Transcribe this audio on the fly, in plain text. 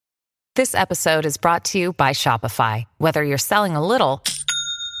This episode is brought to you by Shopify. Whether you're selling a little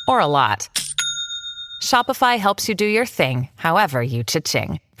or a lot, Shopify helps you do your thing, however you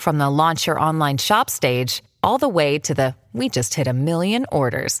cha-ching. From the launch your online shop stage, all the way to the we just hit 1 million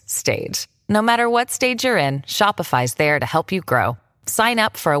orders stage. No matter what stage you're in, Shopify's there to help you grow. Sign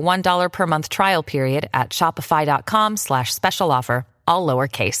up for a $1 per month trial period at shopify.com/special offer, all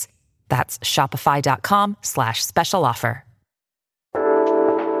lowercase. That's shopify.com/special offer.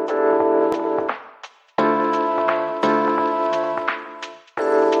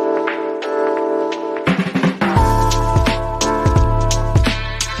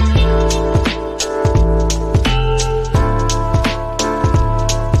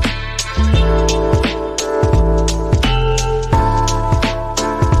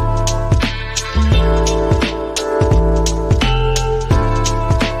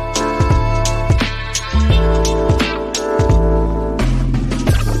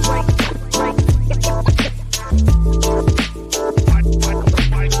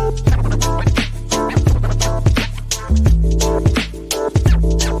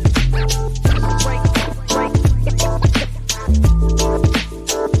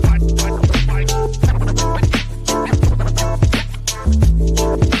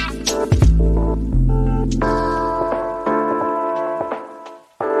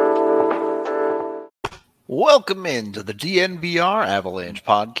 Welcome into the DNVR Avalanche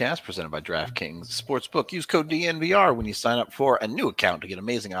podcast presented by DraftKings Sportsbook. Use code DNVR when you sign up for a new account to get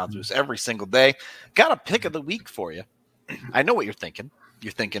amazing odds boosts every single day. Got a pick of the week for you. I know what you're thinking.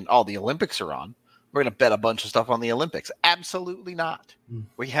 You're thinking, oh, the Olympics are on. We're going to bet a bunch of stuff on the Olympics. Absolutely not.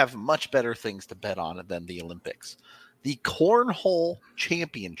 We have much better things to bet on than the Olympics. The Cornhole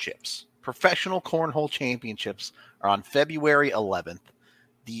Championships, professional Cornhole Championships, are on February 11th.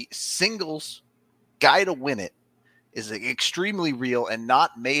 The singles guy to win it is an extremely real and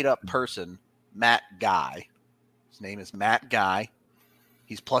not made up person, Matt Guy. His name is Matt Guy.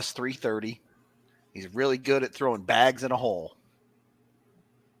 He's plus 330. He's really good at throwing bags in a hole.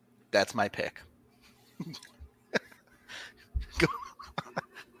 That's my pick.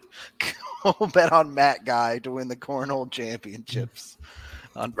 Go bet on Matt Guy to win the Cornhole Championships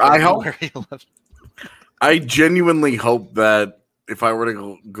on February 11th. I genuinely hope that if I were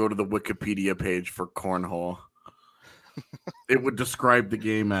to go to the Wikipedia page for Cornhole, it would describe the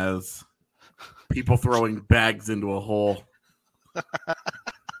game as people throwing bags into a hole.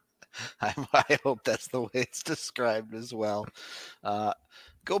 I hope that's the way it's described as well.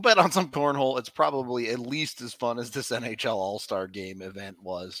 Go bet on some Cornhole. It's probably at least as fun as this NHL All-Star Game event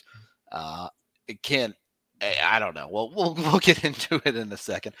was. It can't. I don't know. Well, we'll get into it in a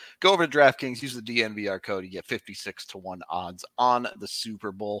second. Go over to DraftKings, use the DNVR code. You get 56-1 odds on the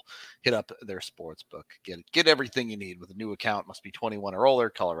Super Bowl. Hit up their sports book. Get everything you need with a new account. Must be 21 or older.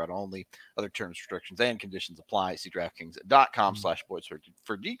 Colorado only. Other terms, restrictions, and conditions apply. See DraftKings.com/sports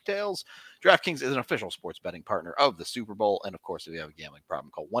for details. DraftKings is an official sports betting partner of the Super Bowl. And of course, if you have a gambling problem,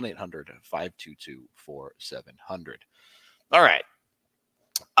 call 1-800-522-4700. All right.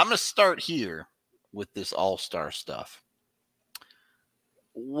 I'm going to start here with this all-star stuff.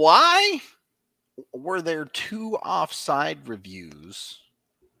 Why were there 2 offside reviews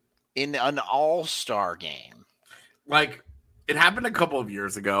in an all-star game? Like, it happened a couple of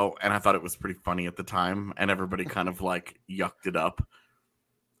years ago, and I thought it was pretty funny at the time, and everybody kind of, like, yucked it up.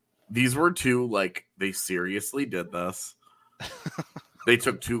 These were 2, like, they seriously did this. They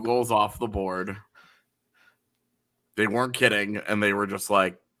took 2 goals off the board. They weren't kidding, and they were just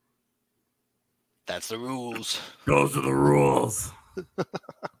like, that's the rules. Those are the rules.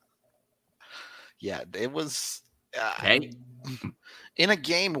 Yeah, it was hey. In a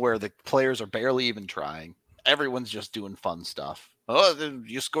game where the players are barely even trying. Everyone's just doing fun stuff. Oh,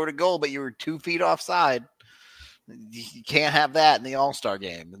 you scored a goal, but you were 2 feet offside. You can't have that in the All-Star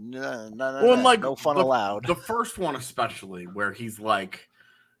game. No fun allowed. The first one especially, where he's like,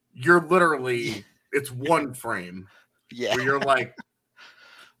 you're literally, it's one frame. Yeah. Where you're like,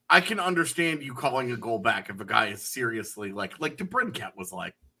 I can understand you calling a goal back if a guy is seriously like DeBrincat was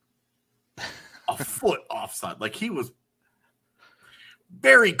like a foot offside. Like he was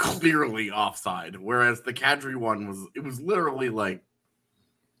very clearly offside. Whereas the Kadri one was literally like,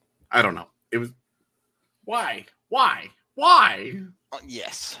 I don't know. It was why?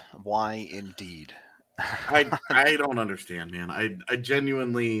 Yes. Why indeed? I don't understand, man. I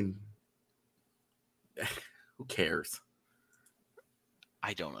genuinely, who cares?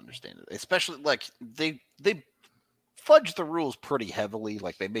 I don't understand it. Especially like they fudge the rules pretty heavily.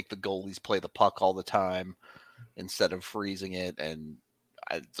 Like they make the goalies play the puck all the time instead of freezing it. And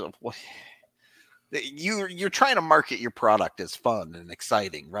You're trying to market your product as fun and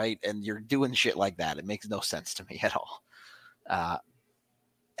exciting, right? And you're doing shit like that. It makes no sense to me at all.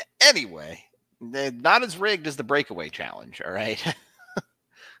 Anyway, not as rigged as the breakaway challenge. All right.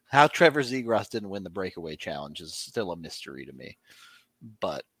 How Trevor Zegras didn't win the breakaway challenge is still a mystery to me.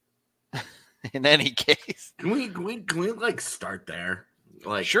 But in any case, can we like start there?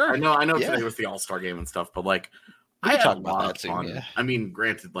 Like, sure. I know Yeah. today was the All-Star game and stuff, but like, We I can had talk a about lot that of soon, fun. yeah. I mean,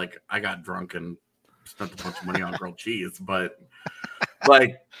 granted, like I got drunk and spent a bunch of money on grilled cheese, but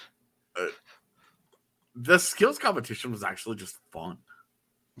like the skills competition was actually just fun.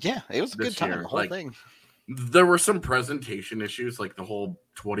 Yeah, it was a good This time. year, The whole like, thing. There were some presentation issues, like the whole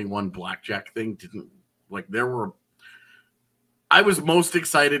 21 blackjack thing didn't like. I was most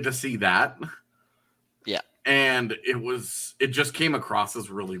excited to see that. Yeah, and it just came across as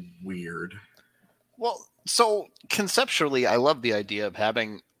really weird. Well, so conceptually, I love the idea of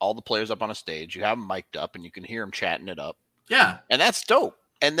having all the players up on a stage. You have them mic'd up, and you can hear them chatting it up. Yeah, and that's dope.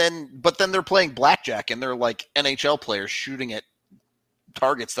 But then they're playing blackjack, and they're like NHL players shooting at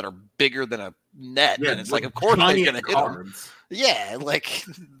targets that are bigger than a net, and it's like, of course they're gonna hit them. Yeah, like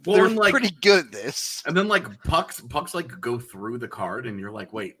they're pretty good at this. And then like pucks like go through the card, and you're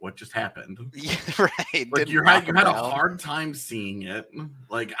like, wait, what just happened? Yeah, right. Like you had a hard time seeing it.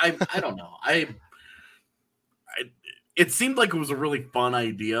 Like I don't know. It seemed like it was a really fun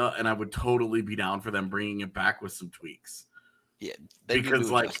idea, and I would totally be down for them bringing it back with some tweaks. Yeah,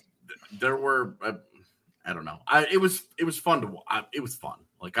 because like there were, I don't know. It was fun to watch. It was fun.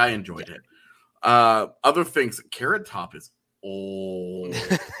 Like I enjoyed it. Other things, Carrot Top is old.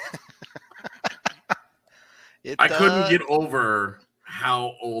 I couldn't get over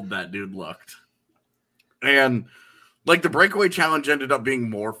how old that dude looked, and like the breakaway challenge ended up being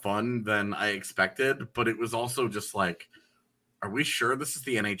more fun than I expected, but it was also just like, are we sure this is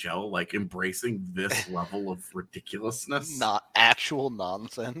the NHL? Like embracing this level of ridiculousness? Not actual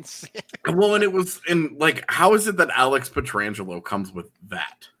nonsense. Well, and it was like, how is it that Alex Pietrangelo comes with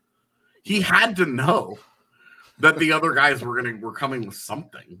that? He had to know that the other guys were coming with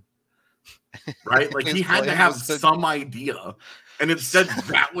something, right? Like he had to have some idea, and instead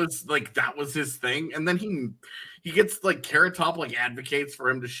that was his thing. And then he gets like Carrot Top like advocates for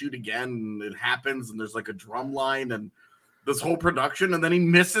him to shoot again, and it happens, and there's like a drum line and this whole production, and then he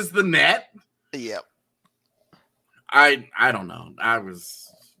misses the net. Yep. I don't know. It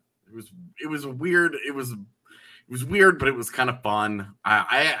was weird. It was weird, but it was kind of fun.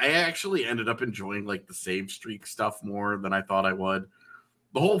 I actually ended up enjoying like the save streak stuff more than I thought I would.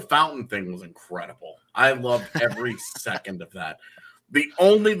 The whole fountain thing was incredible. I loved every second of that. The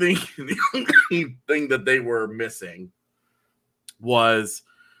only thing that they were missing was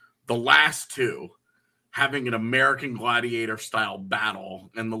the last two having an American Gladiator style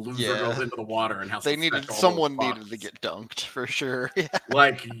battle, and the loser goes into the water and has someone needed to get dunked for sure. Yeah.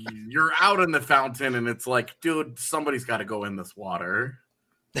 Like you're out in the fountain, and it's like, dude, somebody's got to go in this water.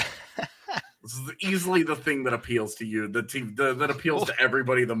 This is easily the thing that appeals to you, that appeals to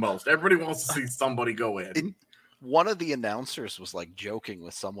everybody the most. Everybody wants to see somebody go in. One of the announcers was like joking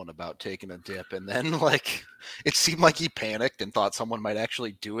with someone about taking a dip, and then like it seemed like he panicked and thought someone might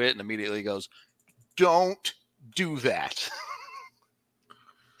actually do it, and immediately goes, "Don't do that."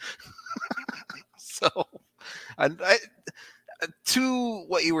 So, to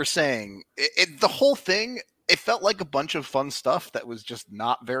what you were saying, the whole thing, it felt like a bunch of fun stuff that was just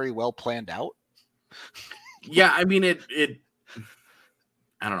not very well planned out. Yeah, I mean it.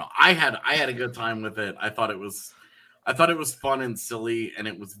 I don't know. I had a good time with it. I thought it was fun and silly, and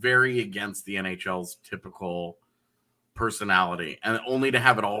it was very against the NHL's typical personality, and only to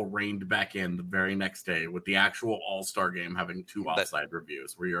have it all reined back in the very next day with the actual All-Star game having two offside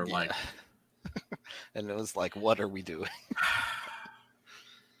reviews where you're like, and it was like, what are we doing?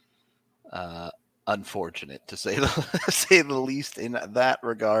 Unfortunate to say the least in that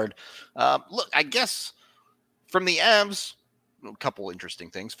regard. Look, I guess from the Avs, a couple interesting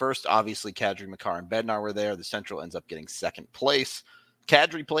things. First, obviously, Kadri, Makar, and Bednar were there. The Central ends up getting second place.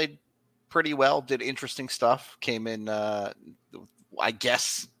 Kadri played pretty well, did interesting stuff, came in, I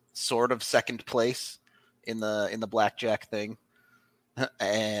guess, sort of second place in the blackjack thing,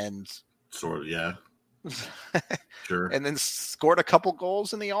 and sort of, yeah. Sure. And then scored a couple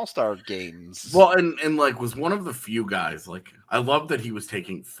goals in the All-Star games. Well, and like was one of the few guys, like I love that he was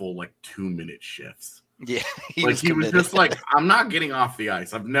taking full like 2-minute shifts. Yeah, he was just like, I'm not getting off the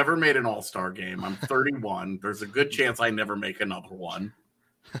ice. I've never made an All-Star game. I'm 31. There's a good chance I never make another one.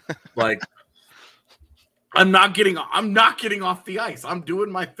 Like, I'm not getting off the ice. I'm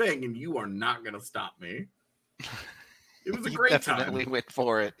doing my thing, and you are not going to stop me. It was a great time. Definitely went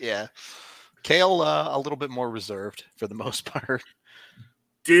for it. Yeah. Kale, a little bit more reserved for the most part.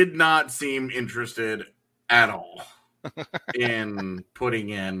 Did not seem interested at all in putting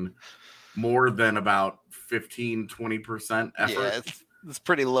in more than about 15-20% effort. Yeah, it's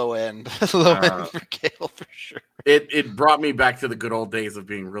pretty low end. Low end for Kale for sure. It brought me back to the good old days of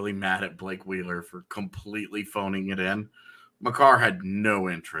being really mad at Blake Wheeler for completely phoning it in. Makar had no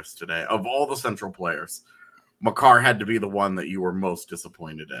interest today. Of all the Central players, Makar had to be the one that you were most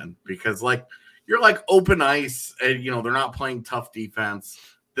disappointed in because, like, you're like open ice and, they're not playing tough defense.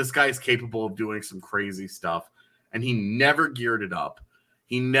 This guy's capable of doing some crazy stuff, and he never geared it up.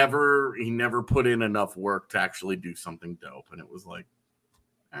 He never put in enough work to actually do something dope. And it was like,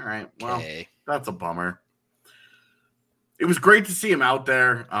 all right, well, that's a bummer. It was great to see him out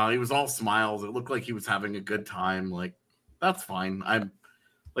there. He was all smiles. It looked like he was having a good time. Like, that's fine. I'm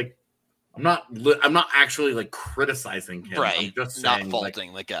not actually like criticizing him. Right. I'm just not saying,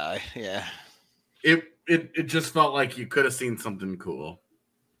 faulting the guy. Yeah. It just felt like you could have seen something cool.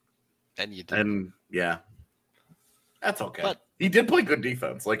 And you did. And yeah. That's okay. But he did play good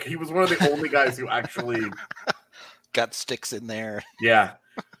defense. Like, he was one of the only guys who actually got sticks in there. Yeah.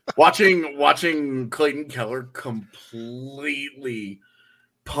 Watching Clayton Keller completely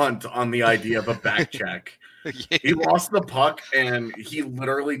punt on the idea of a back check. Yeah. He lost the puck and he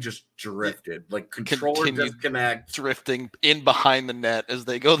literally just drifted. Like, controller disconnect. Drifting in behind the net as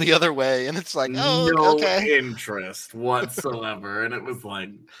they go the other way. And it's like, no okay. interest whatsoever. And it was like,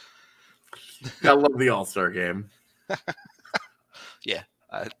 I love the All-Star game. Yeah.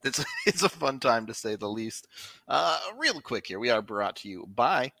 It's a fun time to say the least. Real quick here, we are brought to you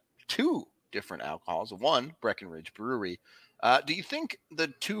by two different alcohols. One, Breckenridge Brewery. Do you think the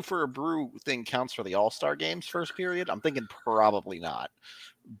 2 for a brew thing counts for the All-Star games first period? I'm thinking probably not.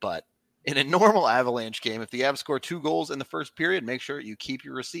 But in a normal Avalanche game, if the Avs score 2 goals in the first period, make sure you keep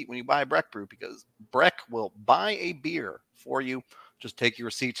your receipt when you buy Breck Brew because Breck will buy a beer for you. Just take your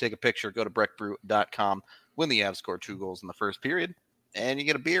receipt, take a picture, go to breckbrew.com when the Avs score 2 goals in the first period, and you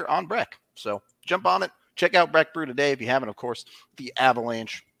get a beer on Breck. So jump on it. Check out Breck Brew today. If you haven't, of course, the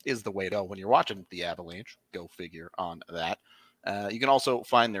Avalanche is the way to go. When you're watching the Avalanche, go figure on that. You can also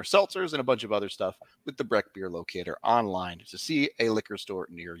find their seltzers and a bunch of other stuff with the Breck Beer Locator online to see a liquor store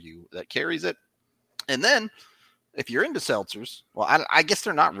near you that carries it. And then, if you're into seltzers, well, I guess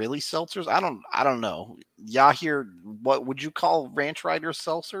they're not really seltzers. I don't know. Yahir, what would you call Ranch Riders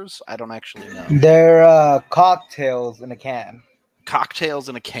seltzers? I don't actually know. They're cocktails in a can. Cocktails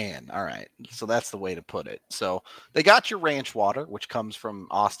in a can. All right. So that's the way to put it. So they got your ranch water, which comes from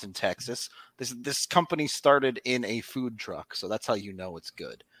Austin, Texas. This company started in a food truck. So that's how you know it's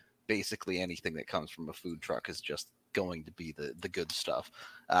good. Basically anything that comes from a food truck is just going to be the good stuff.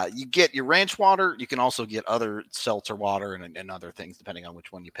 You get your ranch water. You can also get other seltzer water and other things, depending on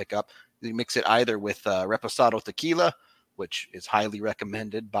which one you pick up. You mix it either with Reposado tequila, which is highly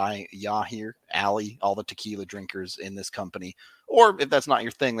recommended by Yahir, Ali, all the tequila drinkers in this company. Or if that's not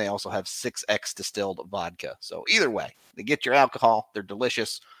your thing, they also have 6X distilled vodka. So either way, they get your alcohol. They're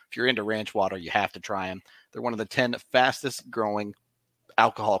delicious. If you're into ranch water, you have to try them. They're one of the 10 fastest growing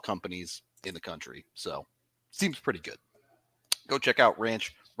alcohol companies in the country. So seems pretty good. Go check out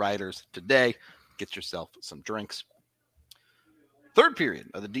Ranch Riders today. Get yourself some drinks. Third period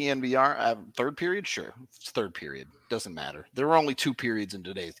of the DNVR. Third period? Sure. It's third period. Doesn't matter. There were only 2 periods in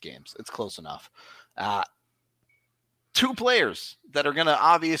today's games. It's close enough. 2 players that are going to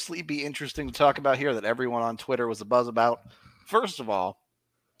obviously be interesting to talk about here that everyone on Twitter was a buzz about. First of all,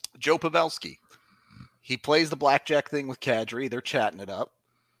 Joe Pavelski. He plays the blackjack thing with Kadri. They're chatting it up.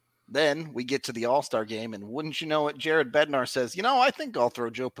 Then we get to the All-Star game, and wouldn't you know it, Jared Bednar says, I think I'll throw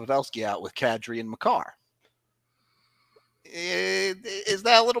Joe Pavelski out with Kadri and Makar. Is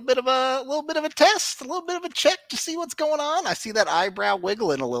that a little bit of a test, a little bit of a check to see what's going on? I see that eyebrow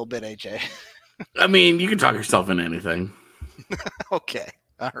wiggling a little bit, AJ. I mean, you can talk yourself into anything. Okay.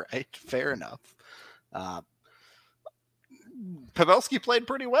 All right. Fair enough. Pavelski played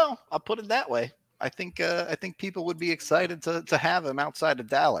pretty well. I'll put it that way. I think people would be excited to have him outside of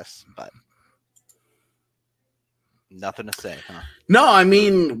Dallas, but nothing to say, huh? No, I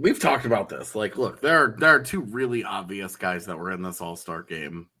mean, we've talked about this. Like, look, there are 2 really obvious guys that were in this All-Star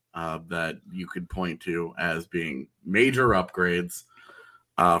game that you could point to as being major upgrades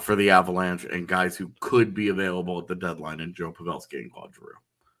for the Avalanche and guys who could be available at the deadline in Joe Pavelski and Claude Giroux.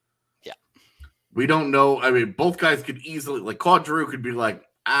 Yeah. We don't know. I mean, both guys could easily, like, Claude Giroux could be like,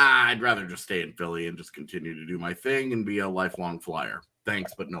 I'd rather just stay in Philly and just continue to do my thing and be a lifelong Flyer.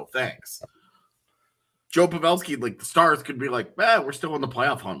 Thanks, but no thanks. Joe Pavelski, like, the Stars could be like, we're still in the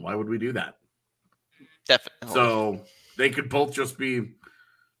playoff hunt. Why would we do that? Definitely. So they could both just be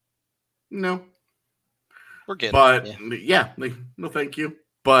No. We're getting But it, yeah, no, thank you.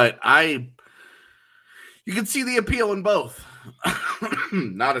 But you can see the appeal in both.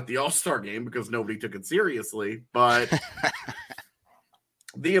 Not at the All-Star game because nobody took it seriously, but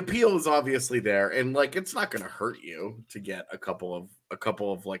the appeal is obviously there, and like it's not going to hurt you to get a couple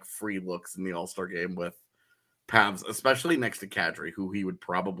of like free looks in the All-Star game with Pavs, especially next to Kadri, who he would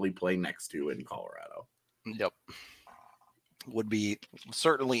probably play next to in Colorado. Yep. Would be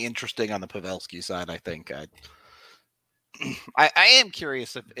certainly interesting on the Pavelski side, I think. I am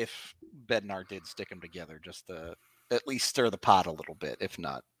curious if Bednar did stick them together just to at least stir the pot a little bit, if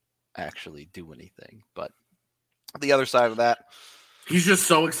not actually do anything. But the other side of that, he's just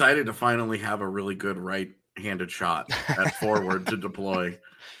so excited to finally have a really good right-handed shot at forward to deploy.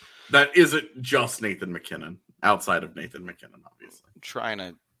 That isn't just Nathan MacKinnon, outside of Nathan MacKinnon, obviously. Trying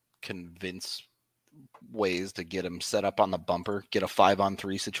to convince ways to get him set up on the bumper, get a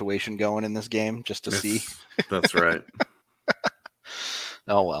 5-on-3 situation going in this game just to see. That's right.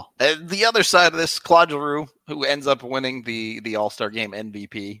 Oh, well. And the other side of this, Claude Giroux, who ends up winning the All-Star Game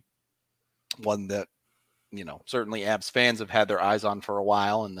MVP, one that, certainly Avs fans have had their eyes on for a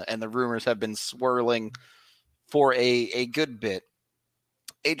while, and the rumors have been swirling for a good bit.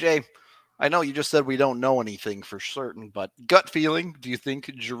 AJ, I know you just said we don't know anything for certain, but gut feeling, do you think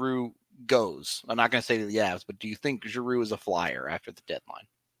Giroux goes? I'm not going to say to the Avs, but do you think Giroux is a flyer after the deadline?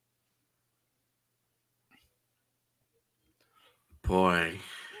 Boy.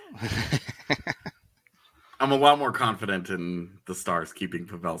 I'm a lot more confident in the Stars keeping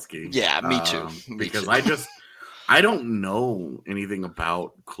Pavelski. Yeah, me too. Because I don't know anything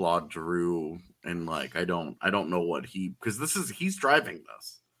about Claude Giroux, and like I don't know what because he's driving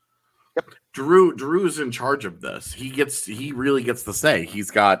this. Yep. Giroux's in charge of this. He really gets to say.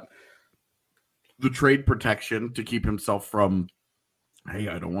 He's got the trade protection to keep himself from, hey,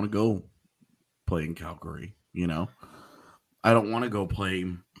 I don't want to go play in Calgary, I don't want to go play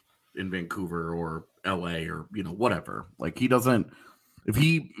in Vancouver or LA or whatever. Like he doesn't.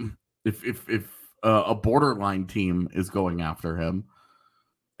 If a borderline team is going after him,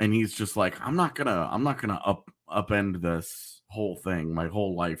 and he's just like, I'm not gonna upend this whole thing, my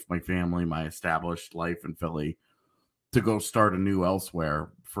whole life, my family, my established life in Philly, to go start anew elsewhere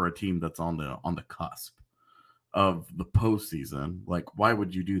for a team that's on the cusp of the postseason. Like, why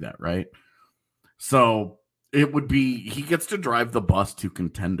would you do that, right? So it would be he gets to drive the bus to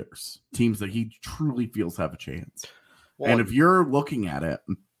contenders, teams that he truly feels have a chance. Well, and if you're looking at it,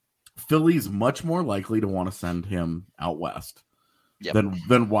 Philly's much more likely to want to send him out west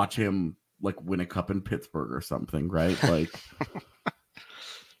than watch him like win a cup in Pittsburgh or something, right? Like,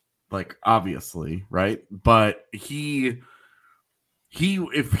 like obviously, right? But if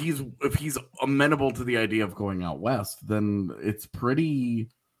he's amenable to the idea of going out west, then it's pretty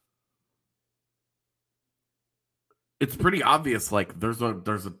obvious. Like there's a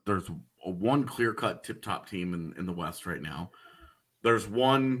one clear-cut tip-top team in the West right now. There's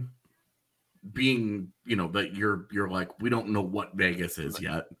one being, that you're like, we don't know what Vegas is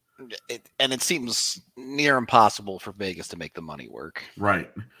yet. And it seems near impossible for Vegas to make the money work. Right.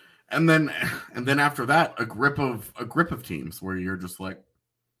 And then after that, a grip of teams where you're just like,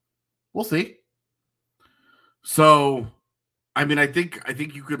 we'll see. So, I mean, I think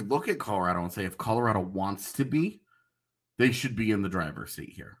you could look at Colorado and say, if Colorado wants to be, they should be in the driver's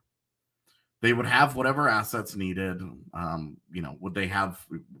seat here. They would have whatever assets needed. What would they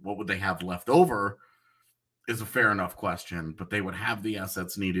have left over is a fair enough question, but they would have the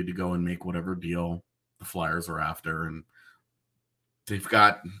assets needed to go and make whatever deal the Flyers are after. And they've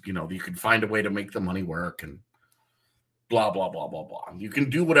got, you can find a way to make the money work and blah, blah, blah, blah, blah. You can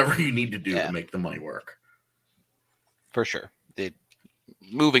do whatever you need to do to make the money work. For sure. The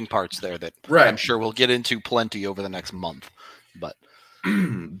moving parts there that I'm sure we'll get into plenty over the next month, but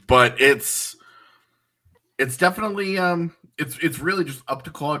it's definitely it's really just up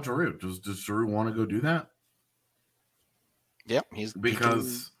to Claude Giroux. Does Giroux want to go do that? Yeah,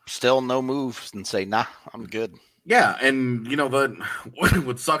 because still no moves and say, nah, I'm good. Yeah, and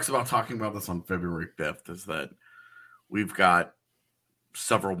what sucks about talking about this on February 5th is that we've got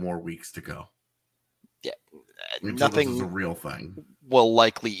several more weeks to go. Yeah, nothing is a real thing. Will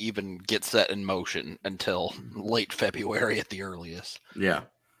likely even get set in motion until late February at the earliest. Yeah,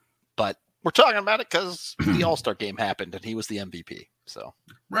 but we're talking about it because the All-Star game happened and he was the MVP. So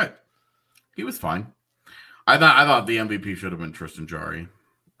right, he was fine. I thought the MVP should have been Tristan Jarry.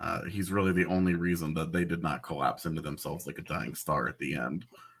 He's really the only reason that they did not collapse into themselves like a dying star at the end.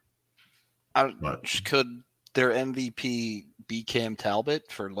 Could their MVP be Cam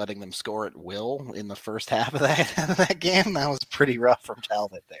Talbot for letting them score at will in the first half of that game. That was pretty rough from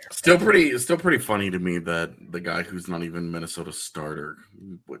Talbot there. Still pretty funny to me that the guy who's not even Minnesota's starter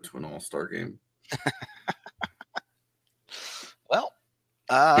went to an All-Star game. Well,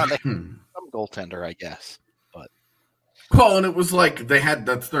 some goaltender, I guess. But well, and it was like they had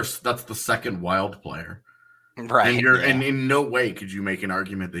that's the second Wild player, right? And in no way could you make an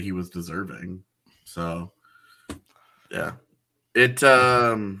argument that he was deserving. So, yeah,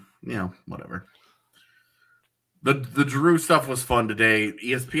 whatever. The Drew stuff was fun today.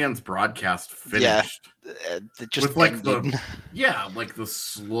 ESPN's broadcast finished. Yeah, it just with like the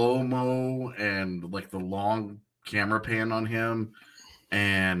slow-mo and like the long camera pan on him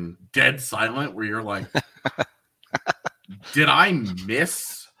and dead silent where you're like, did I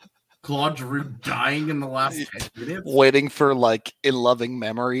miss Claude Giroux dying in the last 10 minutes? Waiting for like in loving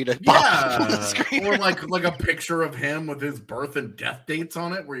memory to pop up on the screen. Or like a picture of him with his birth and death dates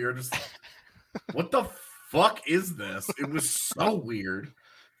on it where you're just like, what the fuck is this? It was so weird.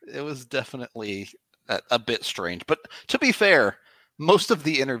 It was definitely a bit strange. But to be fair, most of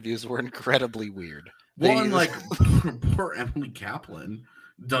the interviews were incredibly weird. One, like, poor Emily Kaplan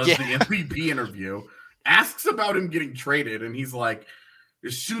does the MVP interview, asks about him getting traded, and he's like,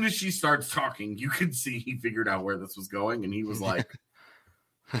 as soon as she starts talking, you can see he figured out where this was going, and he was like,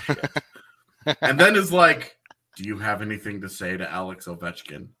 shit. And then is like, do you have anything to say to Alex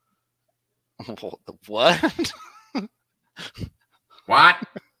Ovechkin? What? What?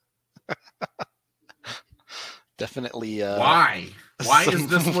 Definitely. Why? Why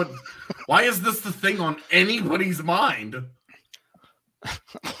is this the thing on anybody's mind?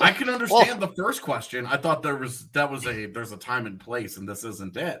 I can understand the first question. I thought there's a time and place, and this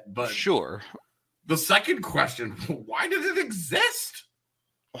isn't it. But sure. The second question: why did it exist?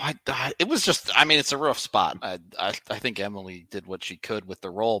 It was just. I mean, it's a rough spot. I think Emily did what she could with the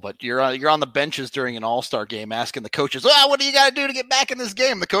role, but you're on the benches during an All-Star game, asking the coaches, "What do you got to do to get back in this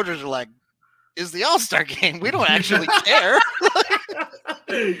game?" The coaches are like, "Is the All-Star game? We don't actually care."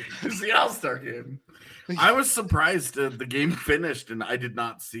 It's the All-Star game. I was surprised the game finished, and I did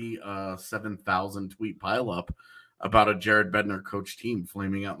not see a 7,000 tweet pileup about a Jared Bednar coach team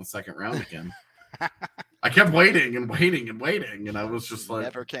flaming out in the second round again. I kept waiting and waiting and waiting, and I was just like,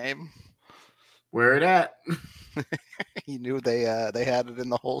 never came. Where it at? You knew they had it in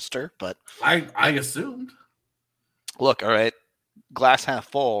the holster, but I assumed. Look, all right, glass half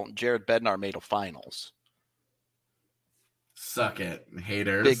full. Jared Bednar made a finals. Suck it,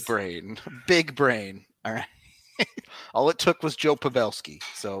 haters. Big brain. All right. All it took was Joe Pavelski.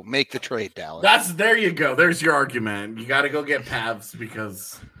 So make the trade, Dallas. There you go. There's your argument. You got to go get Pavs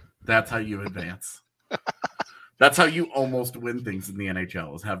because that's how you advance. That's how you almost win things in the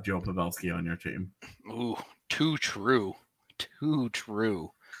NHL is have Joe Pavelski on your team. Ooh, too true. Too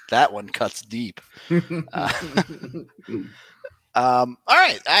true. That one cuts deep. All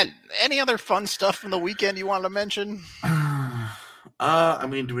right. Any other fun stuff from the weekend you want to mention? I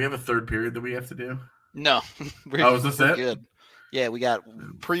mean, do we have a third period that we have to do? No. Is this it? Good. Yeah, we got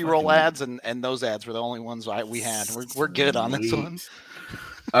pre-roll ads, and those ads were the only ones we had. We're good on this one.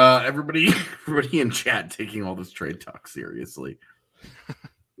 Everybody in chat taking all this trade talk seriously.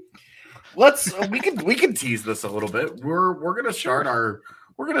 We can tease this a little bit. We're gonna start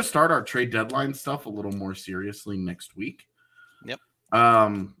our trade deadline stuff a little more seriously next week. Yep.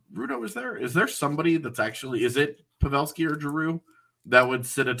 Rudo, is there somebody that's actually, is it Pavelski or Giroux that would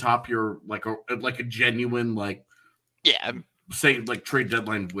sit atop your like a genuine say like trade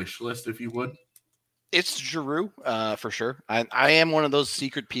deadline wish list, if you would? It's Giroux, for sure. I am one of those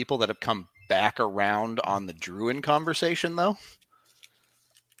secret people that have come back around on the Drouin conversation, though.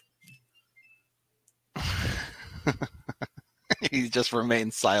 He just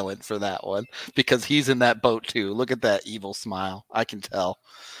remains silent for that one because he's in that boat too. Look at that evil smile. I can tell.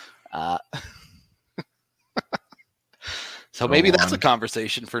 So maybe that's a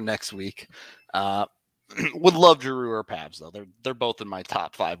conversation for next week. Would love Giroux or Pavs though. They're both in my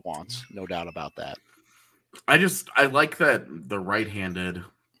top 5 wants, no doubt about that. I like that the right-handed,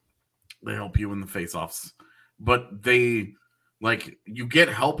 they help you in the face-offs, but they you get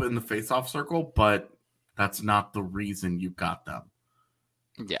help in the face-off circle, but that's not the reason you got them.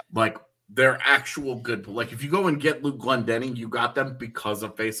 Yeah. Like they're actual good. Like if you go and get Luke Glendening, you got them because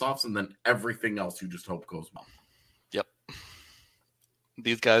of face-offs, and then everything else you just hope goes well. Yep.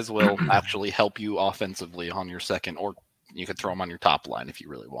 These guys will actually help you offensively on your second, or you could throw them on your top line if you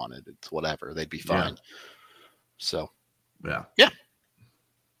really wanted. It's whatever. They'd be fine. Yeah. So. Yeah. Yeah.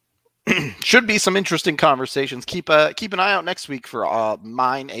 should be some interesting conversations. Keep an eye out next week for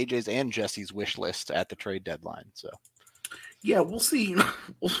mine, AJ's, and Jesse's wish list at the trade deadline. So, yeah, we'll see.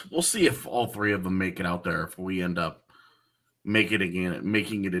 We'll see if all three of them make it out there. If we end up making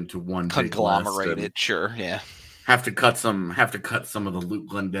it into one conglomerated, sure, yeah. Have to cut some of the Luke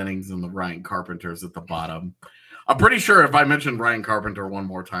Glendennings and the Ryan Carpenters at the bottom. I'm pretty sure if I mention Ryan Carpenter one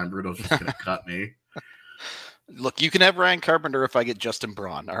more time, Bruto's just going to cut me. Look, you can have Ryan Carpenter if I get Justin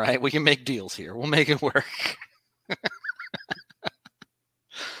Braun. All right, we can make deals here. We'll make it work.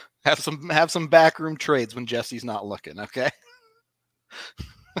 have some backroom trades when Jesse's not looking. Okay.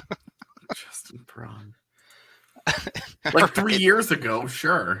 Justin Braun, like 3 years ago,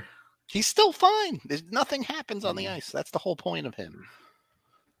 sure. He's still fine. Nothing happens on the ice. That's the whole point of him.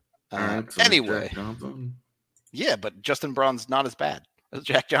 Anyway, yeah, but Justin Braun's not as bad as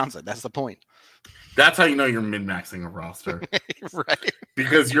Jack Johnson. That's the point. That's how you know you're min-maxing a roster. Right.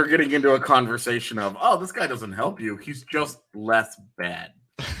 Because you're getting into a conversation of, oh, this guy doesn't help you. He's just less bad.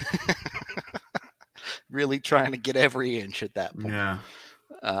 Really trying to get every inch at that point. Yeah.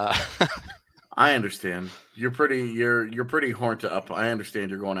 I understand. You're pretty horned to up. I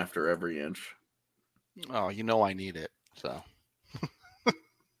understand you're going after every inch. Oh, you know I need it. So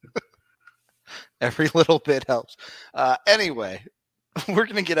every little bit helps. Anyway, we're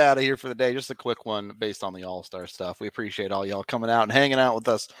going to get out of here for the day. Just a quick one based on the All-Star stuff. We appreciate all y'all coming out and hanging out with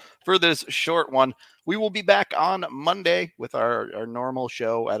us for this short one. We will be back on Monday with our normal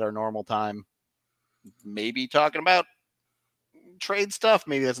show at our normal time. Maybe talking about trade stuff.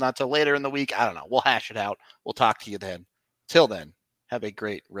 Maybe that's not till later in the week. I don't know. We'll hash it out. We'll talk to you then. Till then, have a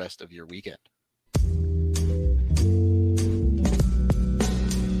great rest of your weekend.